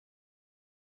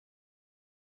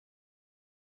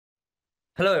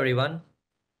Hello, everyone.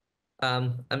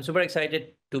 I'm super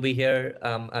excited to be here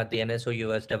at the NSO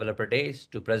US Developer Days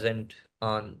to present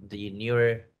on the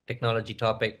newer technology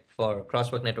topic for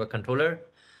Crosswork Network Controller,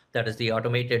 that is the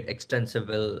automated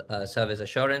extensible service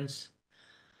assurance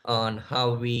on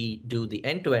how we do the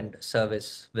end-to-end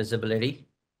service visibility.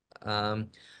 Um,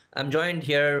 I'm joined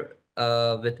here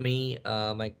with me,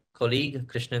 my colleague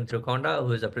Krishnan Thirukonda,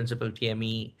 who is a principal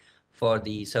TME for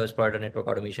the Service Provider Network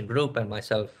Automation Group, and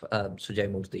myself, Sujay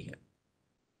Murthy here.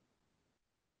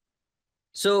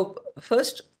 So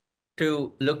first,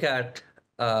 to look at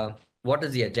what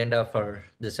is the agenda for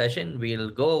the session,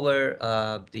 we'll go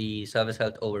over the service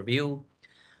health overview,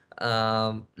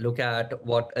 look at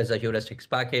what is a heuristics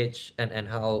package and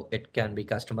how it can be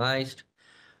customized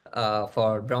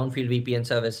for brownfield VPN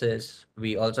services.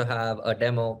 We also have a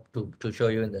demo to show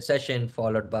you in the session,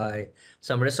 followed by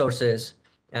some resources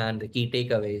and the key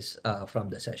takeaways from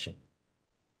the session.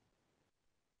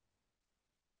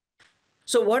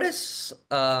 So what is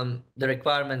the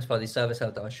requirements for the service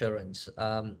health assurance?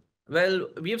 Well,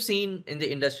 we've seen in the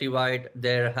industry wide,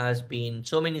 there has been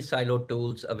so many siloed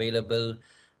tools available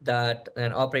that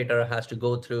an operator has to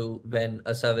go through when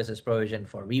a service is provisioned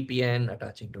for VPN,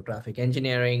 attaching to traffic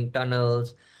engineering,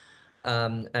 tunnels,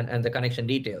 and the connection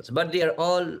details. But they are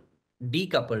all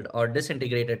decoupled or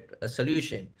disintegrated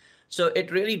solution. So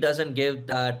it really doesn't give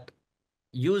that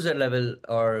user level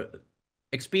or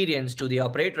experience to the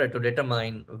operator to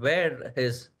determine where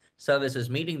his service is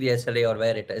meeting the SLA or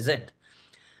where it isn't.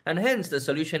 And hence, the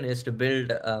solution is to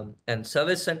build an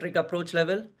service-centric approach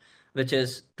level, which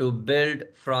is to build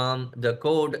from the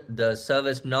code the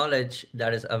service knowledge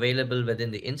that is available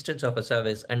within the instance of a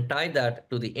service and tie that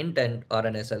to the intent or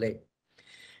an SLA.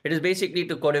 It is basically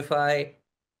to codify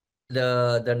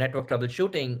the network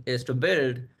troubleshooting is to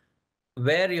build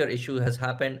where your issue has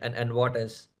happened and what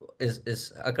is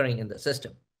occurring in the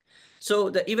system. So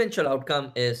the eventual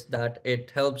outcome is that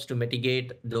it helps to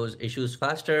mitigate those issues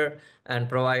faster and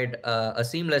provide a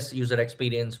seamless user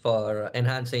experience for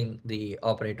enhancing the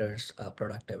operator's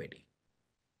productivity.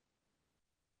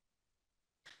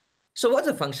 So what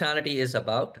the functionality is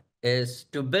about is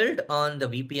to build on the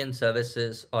VPN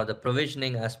services or the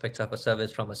provisioning aspects of a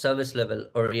service from a service level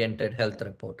oriented health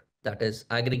report. That is,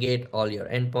 aggregate all your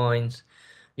endpoints,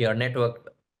 your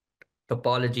network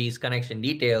topologies, connection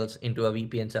details into a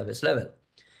VPN service level.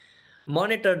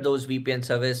 Monitor those VPN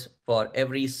service for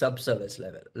every sub-service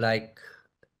level, like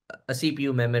a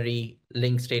CPU memory,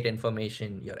 link state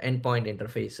information, your endpoint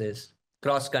interfaces,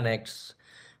 cross connects,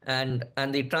 and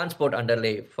the transport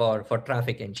underlay for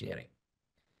traffic engineering.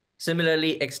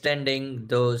 Similarly, extending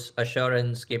those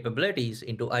assurance capabilities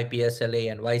into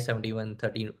IPSLA and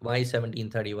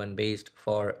Y1731 based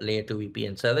for layer 2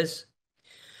 VPN service.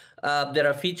 There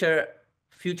are future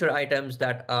items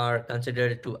that are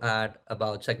considered to add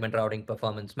about segment routing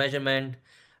performance measurement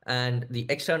and the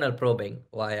external probing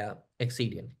via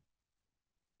Exedian.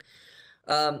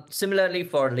 Similarly,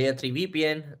 for layer 3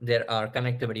 VPN, there are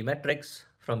connectivity metrics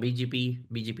from BGP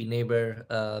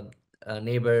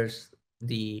neighbors,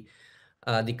 the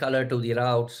color to the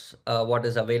routes, what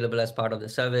is available as part of the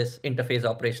service, interface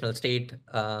operational state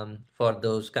for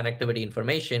those connectivity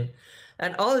information.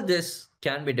 And all this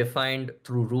can be defined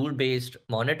through rule-based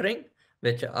monitoring,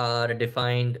 which are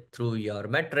defined through your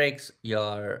metrics,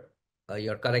 your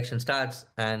collection stats,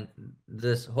 and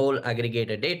this whole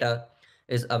aggregated data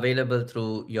is available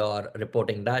through your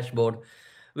reporting dashboard,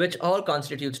 which all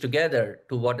constitutes together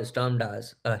to what is termed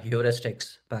as a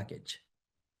heuristics package.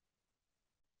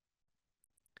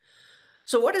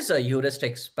 So what is a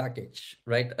heuristics package,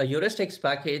 right? A heuristics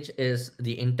package is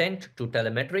the intent to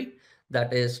telemetry,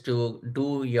 that is to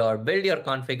build your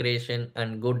configuration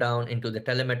and go down into the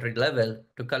telemetry level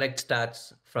to collect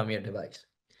stats from your device.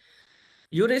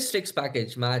 Heuristics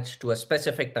package match to a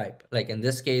specific type, like in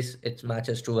this case, it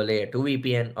matches to a layer 2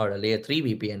 VPN or a layer 3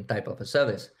 VPN type of a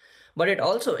service. But it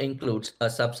also includes a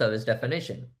subservice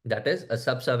definition. That is, a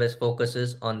subservice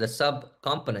focuses on the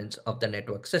sub-components of the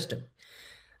network system.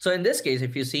 So in this case,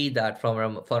 if you see that from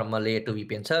a layer 2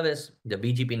 VPN service, the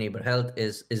BGP neighbor health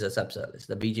is a subservice.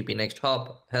 The BGP next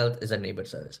hop health is a neighbor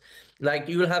service. Like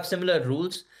you will have similar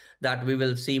rules that we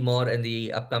will see more in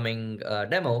the upcoming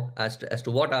demo as to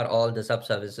what are all the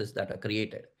subservices that are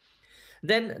created.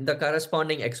 Then the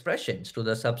corresponding expressions to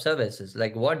the subservices,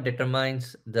 like what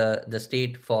determines the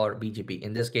state for BGP.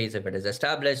 In this case, if it is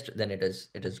established, then it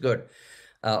is good.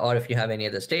 Or if you have any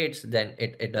other states, then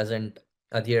it doesn't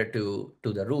adhere to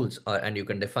the rules, and you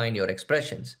can define your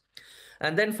expressions.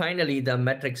 And then finally, the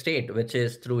metric state, which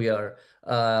is through your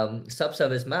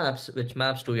subservice maps, which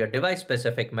maps to your device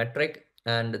specific metric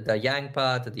and the YANG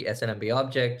path, the SNMP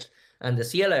objects, and the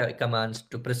CLI commands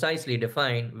to precisely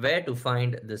define where to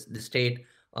find the state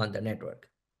on the network.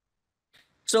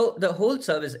 So the whole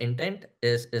service intent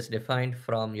is defined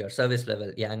from your service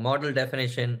level Yang model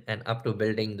definition and up to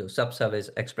building those subservice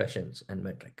expressions and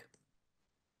metric.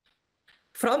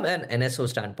 From an NSO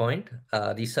standpoint,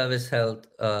 the service health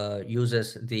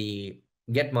uses the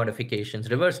get modifications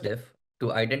reverse diff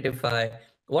to identify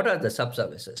what are the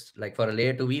subservices. Like for a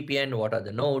layer 2 VPN, what are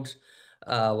the nodes,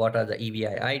 what are the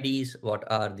EVI IDs, what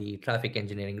are the traffic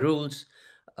engineering rules,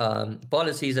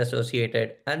 policies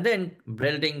associated, and then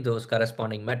building those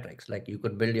corresponding metrics. Like you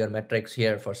could build your metrics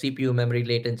here for CPU memory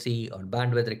latency or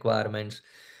bandwidth requirements,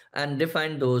 and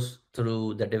define those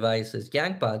through the device's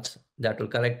Yang paths that will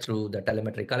collect through the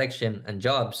telemetry collection and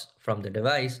jobs from the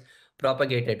device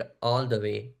propagated all the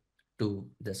way to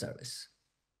the service.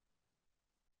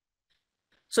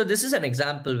 So this is an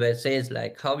example where it says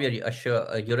like how your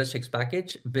heuristics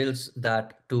package builds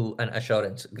that to an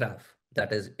assurance graph.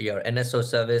 That is your NSO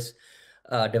service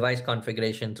device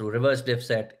configuration through reverse diff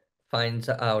set finds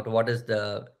out what is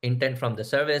the intent from the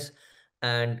service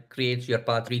and creates your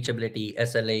path reachability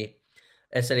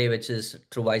SLA, which is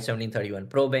through Y1731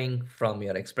 probing from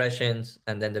your expressions,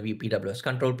 and then the VPWS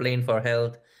control plane for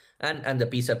health, and the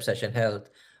PSUB session health,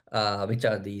 which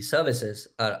are the services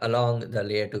along the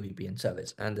layer 2 VPN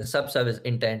service. And the subservice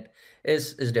intent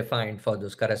is defined for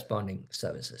those corresponding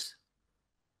services.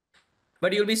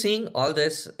 But you'll be seeing all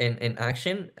this in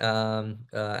action,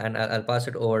 and I'll pass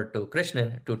it over to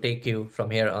Krishnan to take you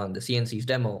from here on the CNC's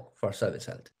demo for service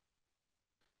health.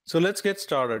 So let's get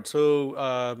started.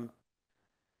 So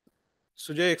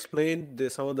Sujay explained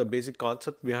some of the basic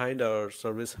concept behind our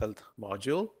service health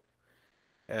module.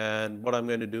 And what I'm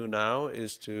going to do now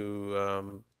is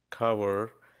to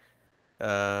cover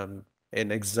an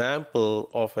example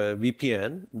of a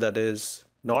VPN that is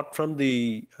not from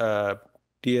the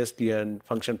TSDN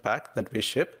function pack that we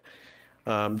ship.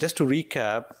 Just to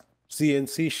recap,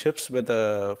 CNC ships with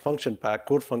a function pack,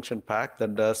 code function pack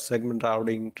that does segment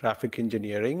routing, traffic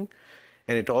engineering,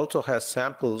 and it also has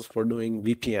samples for doing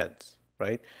VPNs,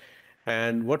 right?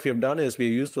 And what we have done is we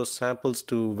use those samples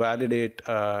to validate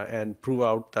and prove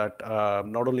out that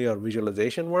not only our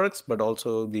visualization works, but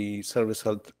also the service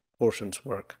health portions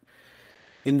work.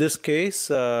 In this case,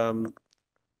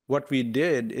 what we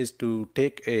did is to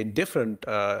take a different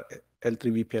L3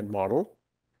 VPN model,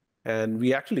 and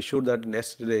we actually showed that in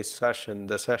yesterday's session,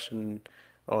 the session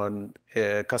on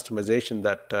customization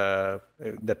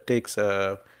that takes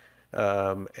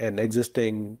an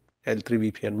existing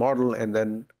L3 VPN model and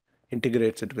then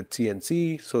integrates it with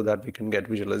CNC so that we can get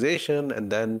visualization.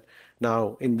 And then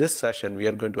now in this session, we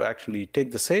are going to actually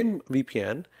take the same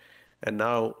VPN and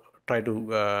now try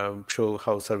to show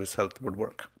how service health would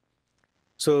work.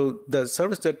 So the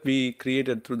service that we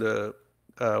created through the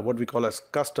what we call as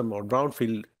custom or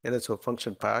brownfield NSO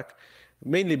function pack,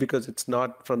 mainly because it's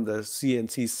not from the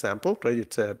CNC sample, right?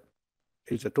 It's a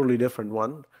totally different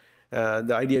one.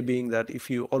 The idea being that if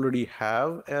you already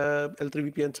have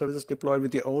L3 VPN services deployed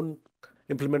with your own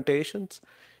implementations,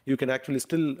 you can actually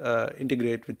still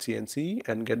integrate with CNC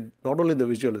and get not only the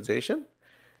visualization,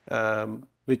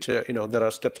 which there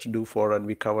are steps to do for, and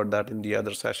we covered that in the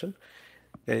other session.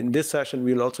 In this session,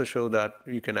 we'll also show that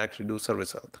you can actually do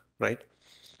service health, right?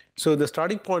 So the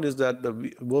starting point is that the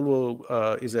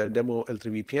Volvo is a demo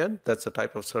L3 VPN. That's the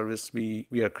type of service we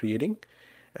are creating.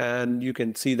 And you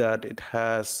can see that it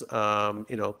has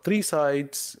 3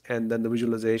 sides, and then the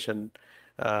visualization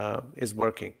is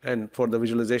working. And for the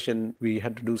visualization, we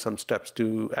had to do some steps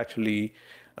to actually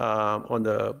on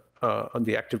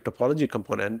the active topology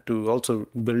component to also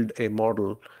build a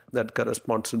model that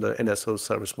corresponds to the NSO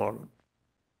service model.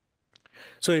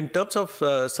 So in terms of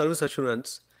service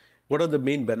assurance, what are the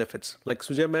main benefits? Like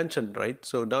Sujay mentioned, right?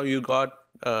 So now you got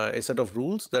a set of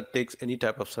rules that takes any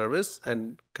type of service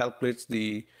and calculates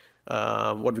the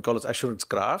what we call as assurance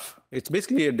graph. It's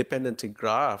basically a dependency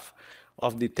graph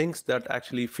of the things that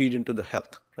actually feed into the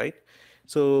health, right?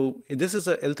 So this is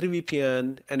a L3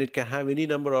 VPN, and it can have any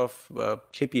number of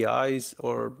KPIs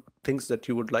or things that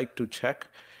you would like to check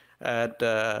at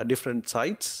different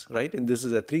sites, right? And this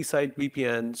is a 3-site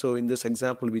VPN. So in this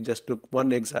example, we just took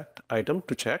one exact item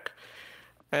to check.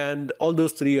 And all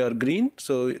those 3 are green,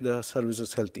 so the service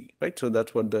is healthy, right? So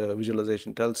that's what the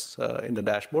visualization tells in the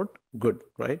dashboard. Good,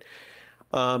 right?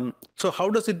 So how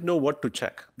does it know what to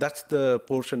check? That's the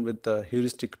portion with the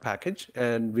heuristic package,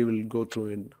 and we will go through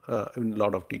in a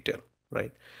lot of detail,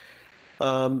 right?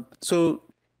 So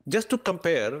Just to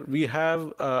compare, we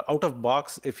have out of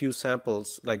box a few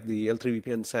samples like the L3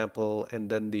 VPN sample and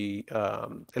then the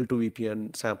L2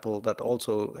 VPN sample that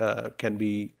also can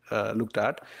be looked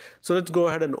at. So let's go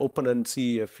ahead and open and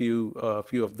see a few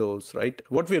of those, right?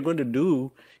 What we are going to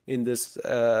do in this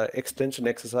extension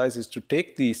exercise is to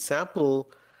take the sample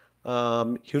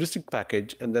heuristic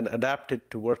package and then adapt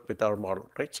it to work with our model,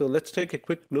 right? So let's take a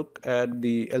quick look at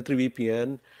the L3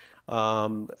 VPN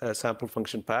sample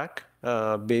function pack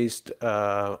based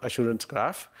assurance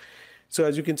graph. So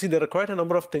as you can see, there are quite a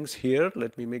number of things here.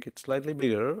 Let me make it slightly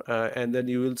bigger. And then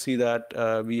you will see that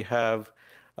we have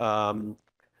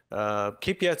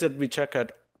KPIs that we check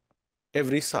at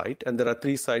every site, and there are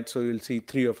 3 sites, so you'll see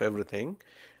 3 of everything.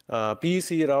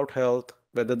 PEC route health,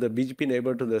 whether the BGP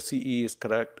neighbor to the CE is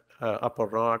correct, up or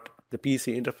not, the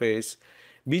PEC interface.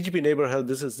 BGP neighbor health,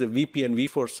 this is the VPN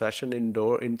v4 session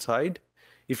inside.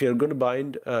 If you're going to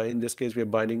bind, in this case, we are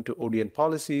binding to ODN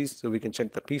policies, so we can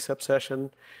check the PSEP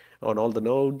session on all the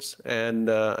nodes and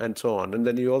so on. And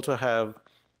then you also have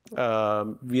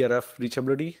VRF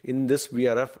reachability. In this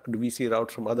VRF, do we see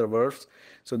routes from other VRFs?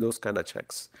 So those kind of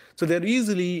checks. So they're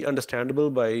easily understandable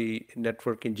by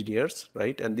network engineers,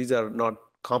 right? And these are not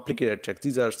complicated checks.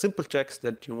 These are simple checks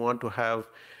that you want to have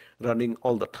running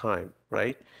all the time,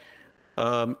 right?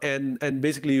 And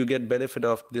basically you get benefit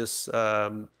of this,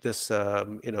 so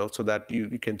that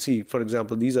you can see, for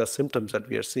example, these are symptoms that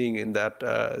we are seeing in that,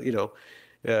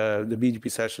 the BGP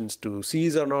sessions to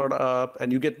Cs are not up,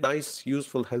 and you get nice,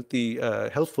 useful, healthy,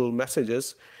 helpful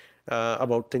messages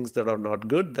about things that are not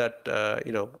good that,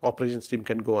 operations team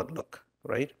can go and look,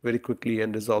 right, very quickly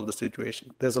and resolve the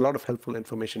situation. There's a lot of helpful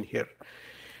information here.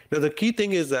 Now, the key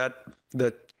thing is that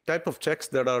the type of checks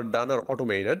that are done are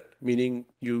automated, meaning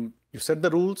you set the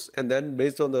rules, and then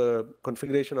based on the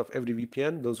configuration of every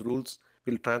VPN, those rules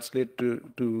will translate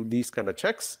to these kind of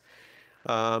checks.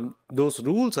 Those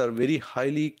rules are very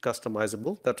highly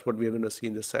customizable. That's what we're going to see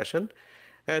in this session.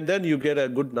 And then you get a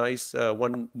good, nice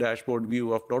one dashboard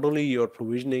view of not only your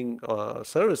provisioning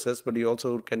services, but you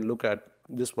also can look at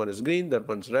this one is green, that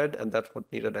one's red, and that's what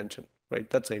needs attention, right?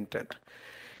 That's the intent.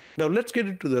 Now let's get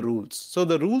into the rules. So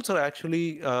the rules are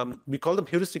actually, we call them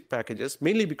heuristic packages,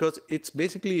 mainly because it's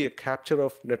basically a capture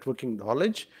of networking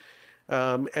knowledge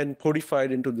and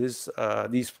codified into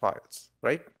these files,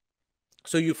 right?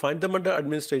 So you find them under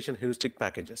administration heuristic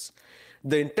packages.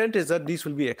 The intent is that these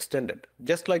will be extended.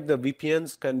 Just like the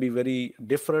VPNs can be very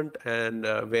different and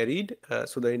varied.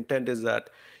 So the intent is that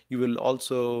you will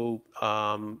also,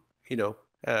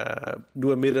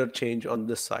 do a mirror change on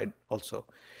this side also.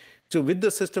 So with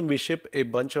the system, we ship a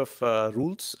bunch of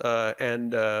rules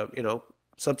and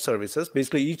subservices.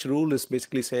 Basically, each rule is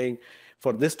basically saying,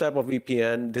 for this type of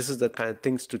VPN, this is the kind of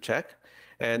things to check.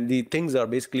 And the things are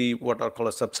basically what are called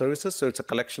as subservices. So it's a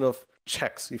collection of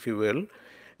checks, if you will.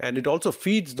 And it also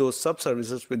feeds those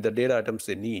subservices with the data items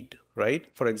they need, right?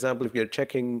 For example, if you're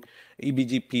checking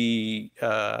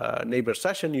eBGP neighbor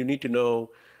session, you need to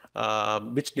know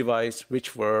which device,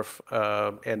 which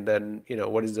VRF, and then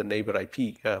what is the neighbor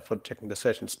IP for checking the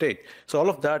session state. So all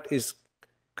of that is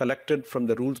collected from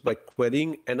the rules by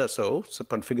querying NSO, so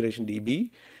configuration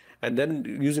DB, and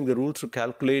then using the rules to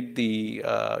calculate the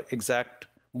exact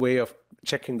way of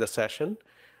checking the session.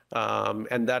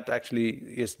 And that actually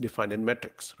is defined in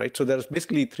metrics, right? So there's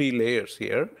basically 3 layers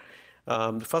here.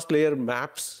 The first layer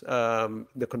maps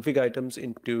the config items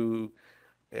into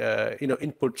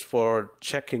inputs for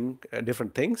checking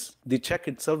different things. The check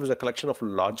itself is a collection of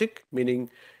logic, meaning,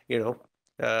 if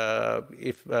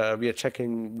we are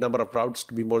checking number of routes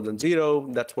to be more than 0,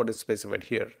 that's what is specified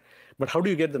here. But how do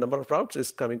you get the number of routes?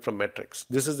 Is coming from metrics.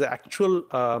 This is the actual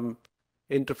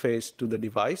interface to the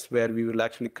device where we will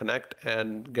actually connect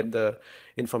and get the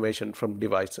information from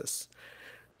devices.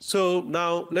 So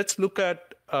now let's look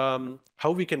at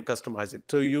how we can customize it.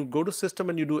 So you go to system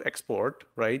and you do export,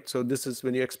 right? So this is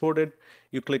when you export it,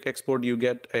 you click export, you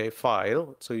get a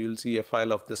file. So you'll see a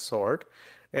file of this sort.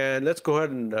 And let's go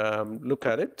ahead and look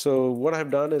at it. So what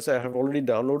I've done is I have already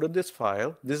downloaded this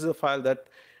file. This is a file that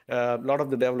a lot of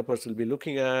the developers will be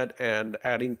looking at and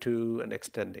adding to and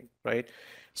extending, right?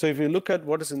 So if you look at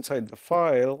what is inside the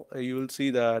file, you will see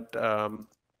that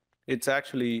it's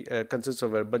actually consists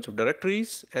of a bunch of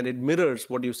directories, and it mirrors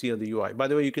what you see on the UI. By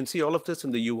the way, you can see all of this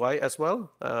in the UI as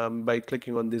well by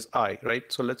clicking on this I, right?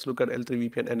 So let's look at L3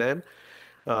 VPN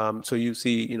NM. So you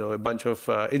see, a bunch of,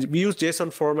 we use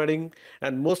JSON formatting,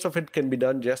 and most of it can be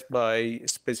done just by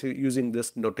using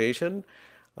this notation.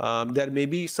 There may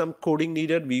be some coding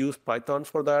needed. We use Python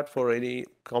for that, for any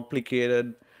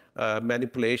complicated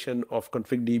manipulation of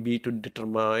config DB to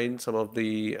determine some of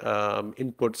the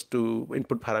input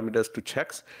parameters to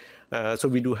checks. So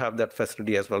we do have that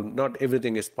facility as well. Not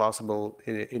everything is possible,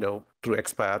 through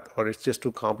XPath, or it's just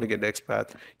too complicated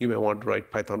XPath. You may want to write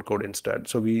Python code instead.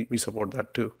 So we support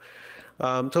that too.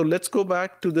 So let's go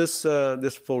back to this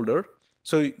folder.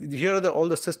 So here are all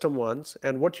the system ones.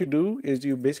 And what you do is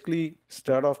you basically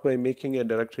start off by making a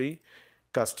directory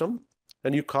custom,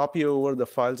 and you copy over the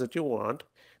files that you want.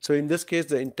 So in this case,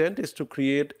 the intent is to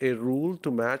create a rule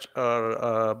to match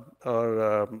our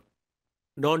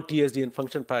non-TSDN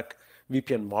function pack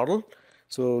VPN model.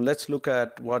 So let's look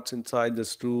at what's inside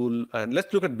this rule, and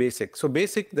let's look at basic. So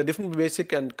basic, the difference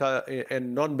basic and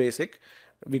non-basic,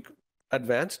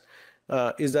 advanced,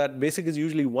 is that basic is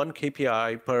usually one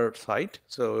KPI per site.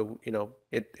 So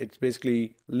it's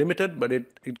basically limited, but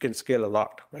it can scale a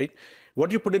lot, right? What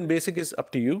you put in basic is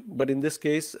up to you. But in this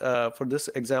case, for this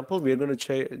example, we're going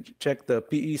to check the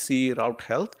PEC route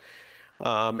health.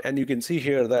 And you can see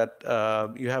here that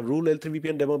you have rule L3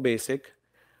 VPN demo basic.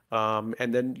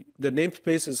 And then the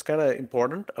namespace is kind of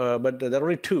important, but there are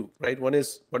only two, right? One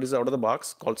is what is out of the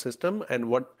box called system, and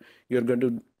what you're going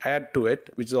to add to it,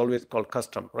 which is always called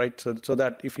custom, right? So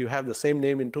that if you have the same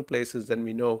name in two places, then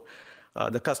we know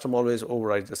the custom always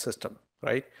overrides the system,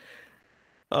 right?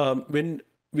 When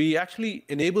we actually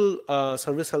enable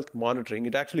service health monitoring,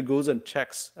 it actually goes and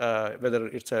checks whether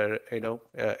it's a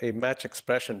match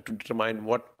expression to determine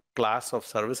what class of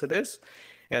service it is.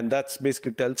 And that's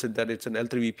basically tells it that it's an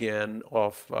L3 VPN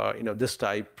of this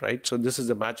type, right? So this is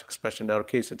a match expression. In our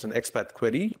case, it's an XPath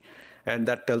query, and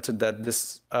that tells it that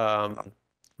this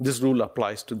rule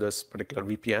applies to this particular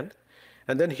VPN.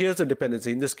 And then here's the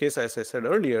dependency. In this case, as I said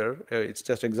earlier, it's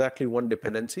just exactly one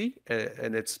dependency,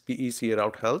 and it's PEC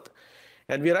route health.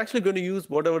 And we are actually going to use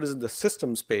whatever is in the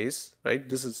system space, right?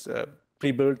 This is a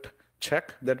pre-built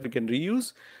check that we can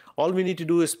reuse. All we need to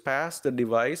do is pass the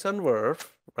device and VRF,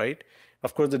 right?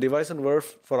 Of course, the device and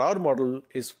VRF for our model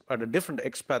is at a different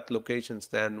XPath locations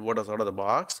than what is out of the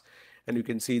box. And you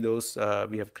can see those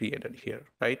we have created here,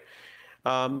 right?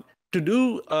 To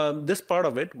do this part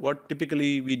of it, what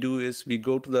typically we do is we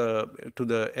go to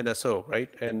the NSO, right?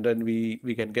 And then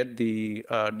we can get the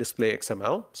display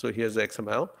XML. So here's the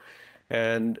XML.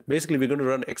 And basically, we're going to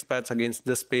run XPaths against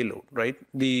this payload, right?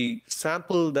 The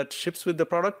sample that ships with the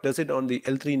product does it on the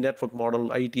L3 network model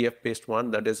IETF-based one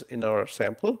that is in our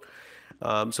sample.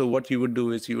 So what you would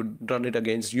do is you would run it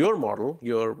against your model,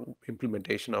 your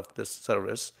implementation of this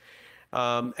service.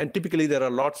 And typically, there are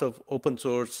lots of open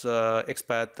source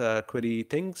XPath query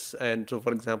things. And so,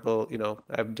 for example,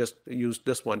 I've just used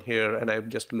this one here, and I've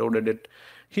just loaded it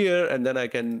here, and then I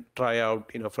can try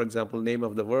out, for example, name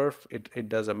of the VRF. It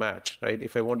does a match, right?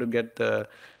 If I want to get the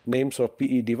names of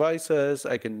PE devices,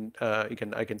 I can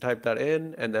type that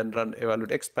in and then run evaluate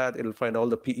XPath. It'll find all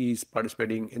the PEs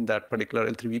participating in that particular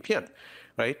L3 VPN,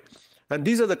 right? And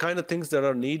these are the kind of things that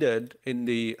are needed in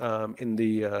the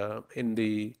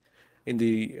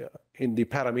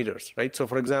parameters, right? So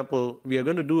for example, we are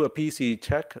going to do a PC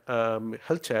check,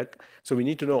 health check. So we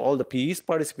need to know all the PEs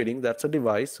participating. That's a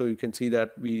device. So you can see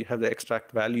that we have the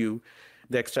extract value.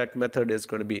 The extract method is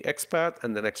going to be XPath,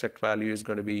 and the extract value is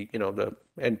going to be, the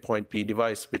endpoint P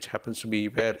device, which happens to be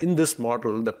where in this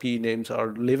model, the P names are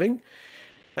living.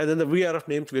 And then the VRF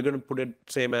names, we're going to put it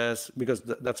same as, because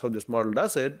that's how this model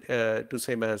does it, to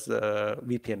same as the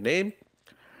VPN name.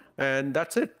 And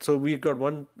that's it. So we got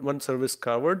one service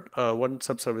covered, one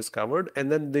subservice covered, and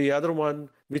then the other one,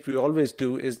 which we always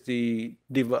do, is the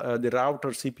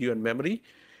router, CPU, and memory.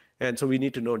 And so we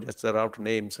need to know just the router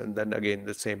names, and then again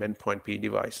the same endpoint P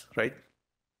device, right?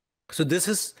 So this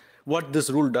is what this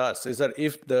rule does: is that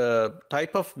if the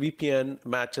type of VPN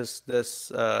matches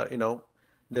this,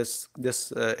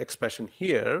 this expression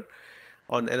here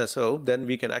on NSO, then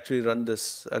we can actually run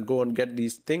this, go and get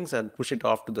these things and push it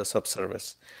off to the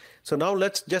subservice. So now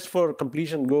let's, just for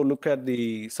completion, go look at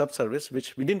the subservice,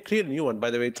 which we didn't create a new one. By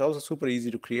the way, it's also super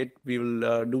easy to create. We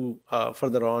will do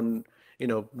further on,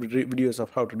 videos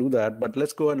of how to do that. But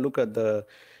let's go and look at the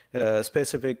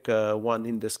specific one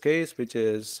in this case, which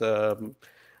is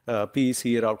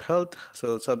PEC route health.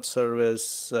 So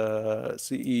subservice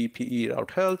CEPE route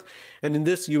health. And in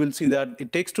this, you will see that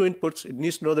it takes two inputs. It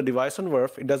needs to know the device and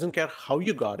VRF. It doesn't care how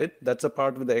you got it. That's a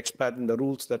part with the XPath and the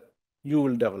rules that you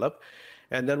will develop.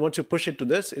 And then once you push it to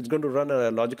this, it's going to run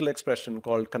a logical expression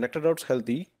called connected routes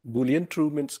healthy. Boolean true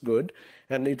means good.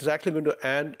 And it's actually going to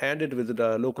and it with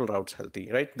the local routes healthy,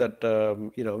 right? That,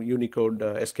 Unicode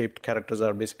escaped characters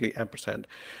are basically ampersand.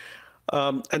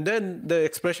 And then the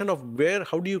expression of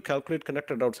how do you calculate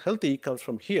connected routes healthy comes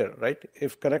from here, right?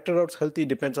 If connected routes healthy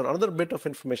depends on another bit of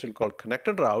information called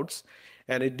connected routes,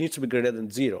 and it needs to be greater than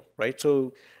 0, right?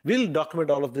 So we'll document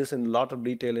all of this in a lot of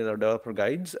detail in our developer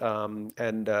guides,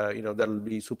 and that'll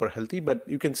be super healthy. But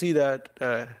you can see that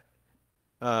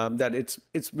that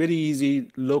it's very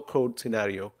easy low code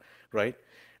scenario, right?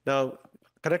 Now,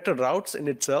 connected routes in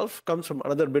itself comes from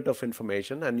another bit of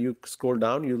information, and you scroll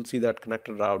down, you'll see that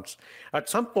connected routes. At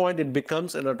some point, it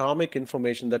becomes an atomic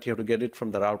information that you have to get it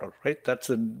from the router, right? That's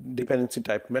a dependency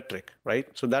type metric, right?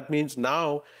 So that means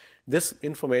now this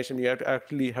information you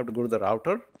actually have to go to the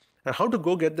router, and how to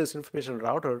go get this information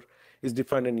router is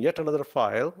defined in yet another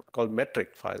file called metric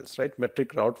files, right?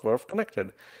 Metric route verb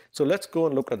connected. So let's go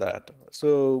and look at that.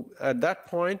 So at that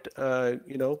point,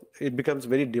 it becomes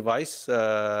very device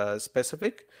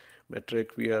specific.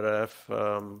 Metric VRF.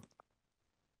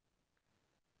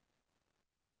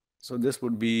 So this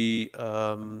would be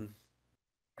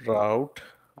route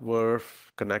verb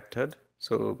connected.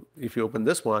 So if you open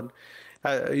this one,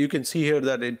 you can see here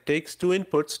that it takes two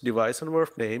inputs, device and verb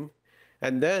name,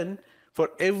 and then for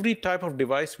every type of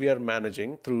device we are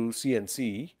managing through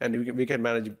CNC, and we can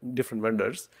manage different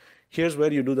vendors, here's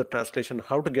where you do the translation,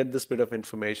 how to get this bit of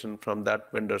information from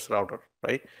that vendor's router,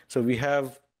 right? So we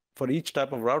have, for each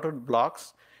type of router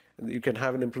blocks, you can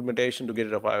have an implementation to get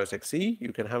rid of iOS XE.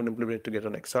 You can have an implementation to get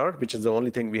an XR, which is the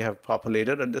only thing we have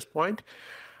populated at this point.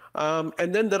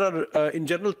 And then there are, in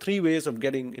general, 3 ways of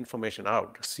getting information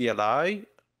out: CLI,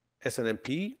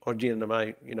 SNMP, or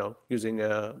GNMI, using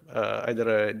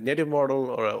either a native model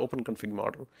or an open config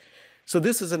model. So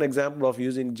this is an example of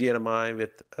using GNMI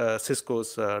with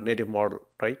Cisco's native model,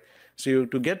 right? So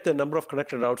to get the number of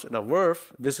connected routes in a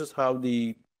VRF, this is how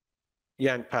the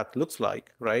YANK path looks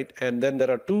like, right? And then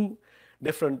there are 2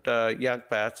 different YANK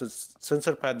paths. It's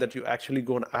sensor path that you actually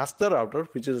go and ask the router,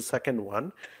 which is the second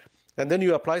one. And then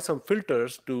you apply some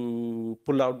filters to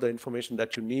pull out the information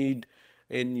that you need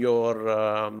in your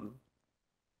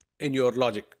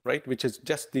logic, right? Which is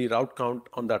just the route count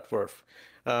on that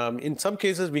VRF. In some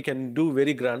cases, we can do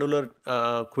very granular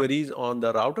queries on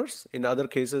the routers. In other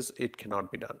cases, it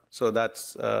cannot be done. So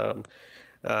that's so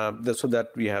that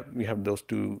we have those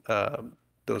two.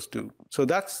 So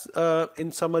that's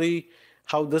in summary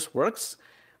how this works.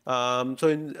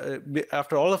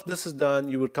 After all of this is done,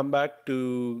 you would come back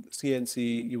to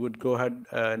CNC, you would go ahead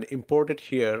and import it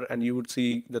here, and you would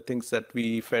see the things that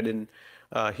we fed in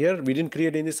here. We didn't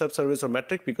create any subservice or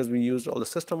metric because we used all the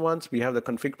system ones. We have the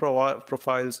config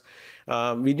profiles.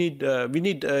 We need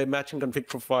a matching config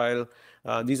profile.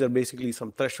 These are basically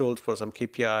some thresholds for some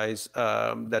KPIs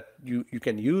that you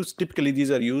can use. Typically, these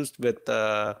are used with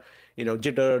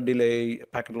jitter, delay,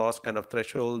 packet loss kind of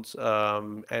thresholds.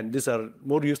 And these are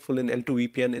more useful in L2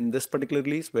 VPN in this particular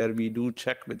release, where we do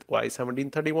check with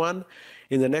Y1731.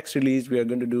 In the next release, we are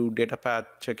going to do data path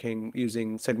checking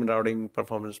using segment routing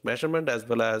performance measurement, as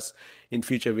well as in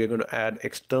future, we are going to add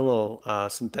external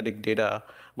synthetic data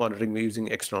monitoring using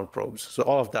external probes. So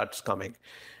all of that's coming.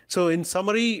 So in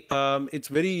summary, it's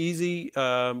very easy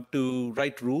to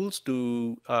write rules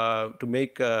to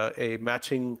make a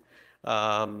matching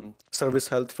service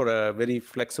health for a very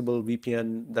flexible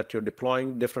VPN that you're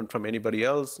deploying, different from anybody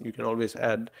else. You can always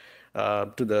add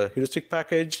to the heuristic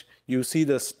package. You see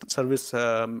the service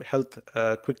health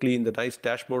quickly in the nice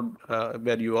dashboard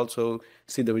where you also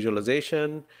see the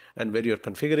visualization and where you're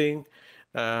configuring.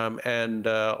 And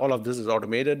all of this is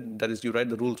automated. That is, you write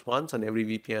the rules once and every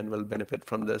VPN will benefit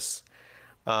from this.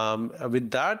 With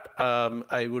that,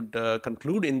 I would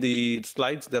conclude. In the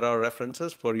slides, there are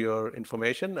references for your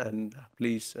information, and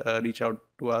please reach out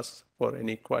to us for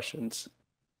any questions.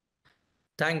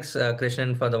 Thanks,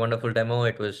 Krishnan, for the wonderful demo.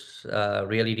 It was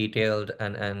really detailed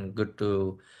and good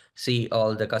to see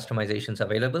all the customizations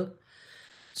available.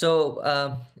 So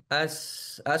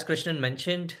as Krishnan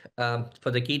mentioned, for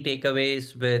the key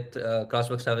takeaways with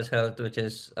Crosswork Service Health, which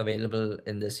is available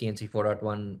in the CNC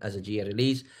 4.1 as a GA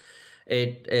release,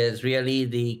 it is really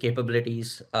the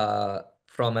capabilities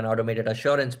from an automated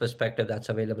assurance perspective that's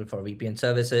available for VPN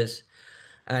services.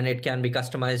 And it can be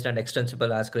customized and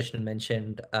extensible, as Krishnan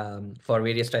mentioned, for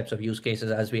various types of use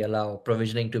cases. As we allow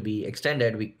provisioning to be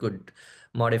extended, we could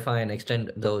modify and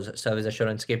extend those service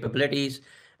assurance capabilities.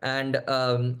 And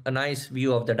a nice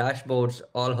view of the dashboards,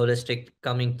 all holistic,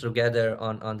 coming together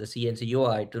on the CNC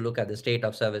UI to look at the state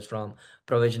of service from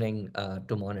provisioning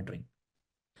to monitoring.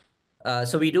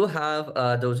 So we do have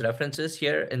those references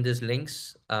here in these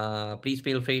links. Please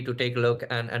feel free to take a look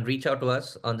and reach out to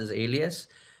us on this alias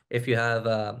if you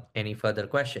have any further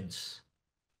questions.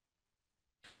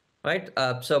 Right.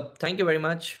 So thank you very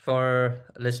much for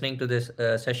listening to this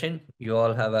session. You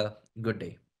all have a good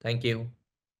day. Thank you.